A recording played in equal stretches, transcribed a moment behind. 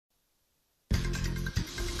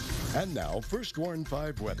And now, First Warn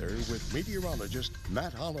 5 weather with meteorologist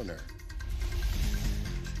Matt Holliner.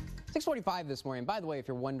 6:45 this morning. By the way, if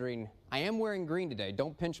you're wondering, I am wearing green today.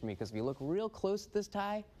 Don't pinch me, because if you look real close at this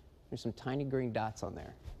tie, there's some tiny green dots on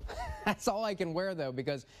there. That's all I can wear, though,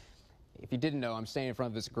 because if you didn't know, I'm standing in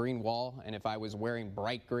front of this green wall, and if I was wearing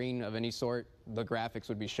bright green of any sort, the graphics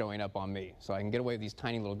would be showing up on me. So I can get away with these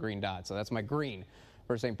tiny little green dots. So that's my green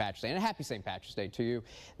for St. Patrick's Day. And a happy St. Patrick's Day to you.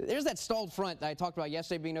 There's that stalled front that I talked about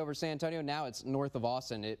yesterday being over San Antonio. Now it's north of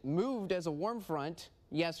Austin. It moved as a warm front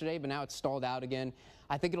yesterday, but now it's stalled out again.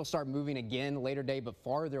 I think it'll start moving again later today, but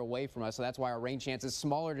farther away from us. So that's why our rain chance is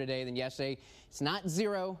smaller today than yesterday. It's not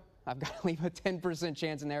zero. I've got to leave a 10%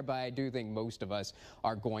 chance in there, but I do think most of us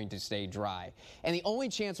are going to stay dry. And the only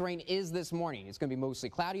chance of rain is this morning. It's going to be mostly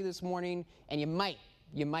cloudy this morning, and you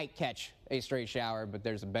might catch a stray shower, but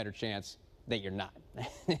there's a better chance that you're not.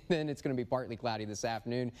 Then it's going to be partly cloudy this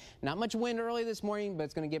afternoon. Not much wind early this morning, but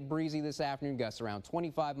it's going to get breezy this afternoon. Gusts around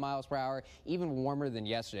 25 miles per hour, even warmer than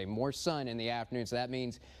yesterday. More sun in the afternoon, so that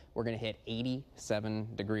means we're going to hit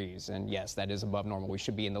 87 degrees. And yes, that is above normal. We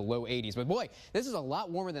should be in the low 80s. But boy, this is a lot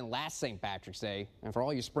warmer than last St. Patrick's Day. And for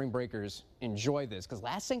all you spring breakers, enjoy this, because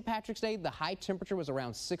last St. Patrick's Day, the high temperature was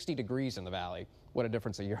around 60 degrees in the valley. What a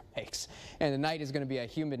difference a year makes. And the night is going to be a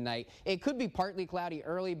humid night. It could be partly cloudy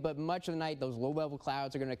early, but much of the night, those low-level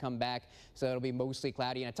clouds are going to come back, so it'll be mostly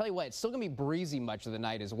cloudy. And I tell you what, it's still going to be breezy much of the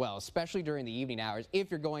night as well, especially during the evening hours.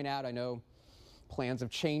 If you're going out, I know plans have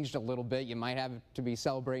changed a little bit. You might have to be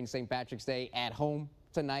celebrating St. Patrick's Day at home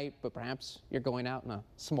tonight, but perhaps you're going out in a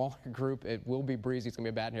smaller group. It will be breezy. It's going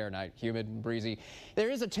to be a bad hair night, humid and breezy. There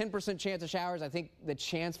is a 10% chance of showers. I think the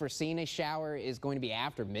chance for seeing a shower is going to be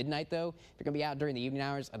after midnight, though. If you're going to be out during the evening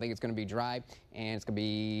hours, I think it's going to be dry, and it's going to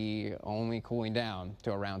be only cooling down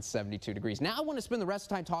to around 72 degrees. Now I want to spend the rest of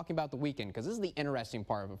the time talking about the weekend, because this is the interesting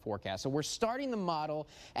part of the forecast. So we're starting the model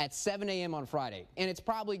at 7 a.m. on Friday, and it's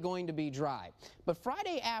probably going to be dry. But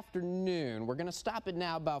Friday afternoon, we're going to stop it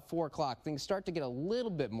now about 4 o'clock. Things start to get a little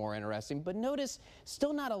bit more interesting, but notice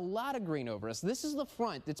still not a lot of green over us. This is the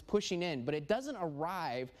front that's pushing in, but it doesn't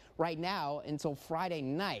arrive right now until Friday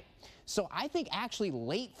night. So I think actually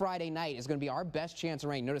late Friday night is going to be our best chance of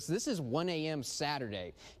rain. Notice this is 1 a.m.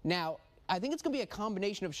 Saturday. Now, I think it's going to be a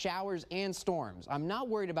combination of showers and storms. I'm not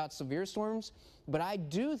worried about severe storms, but I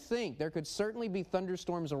do think there could certainly be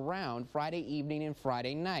thunderstorms around Friday evening and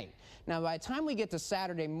Friday night. Now, by the time we get to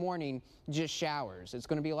Saturday morning, just showers. It's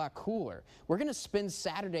going to be a lot cooler. We're going to spend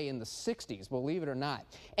Saturday in the 60s, believe it or not.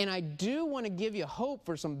 And I do want to give you hope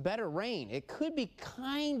for some better rain. It could be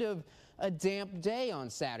kind of a damp day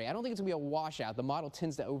on Saturday. I don't think it's going to be a washout. The model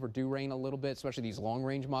tends to overdo rain a little bit, especially these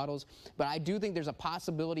long-range models. But I do think there's a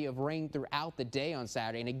possibility of rain throughout the day on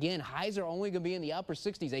Saturday. And again, highs are only going to be in the upper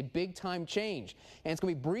 60s, a big-time change. And it's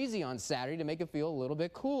going to be breezy on Saturday to make it feel a little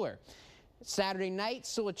bit cooler. Saturday night,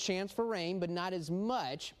 still a chance for rain, but not as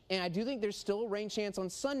much. And I do think there's still a rain chance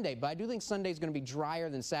on Sunday, but I do think Sunday is going to be drier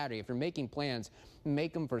than Saturday. If you're making plans,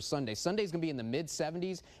 make them for Sunday. Sunday's going to be in the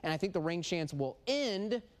mid-70s, and I think the rain chance will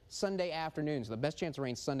end Sunday afternoon. So the best chance of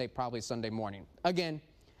rain Sunday, probably Sunday morning. Again,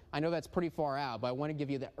 I know that's pretty far out, but I want to give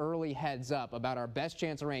you the early heads up about our best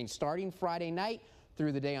chance of rain starting Friday night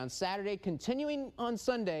through the day on Saturday, continuing on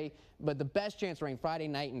Sunday, but the best chance of rain Friday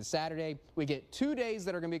night and Saturday. We get 2 days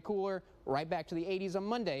that are going to be cooler, right back to the 80s on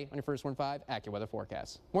Monday on your First Warn 5 AccuWeather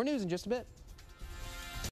forecast. More news in just a bit.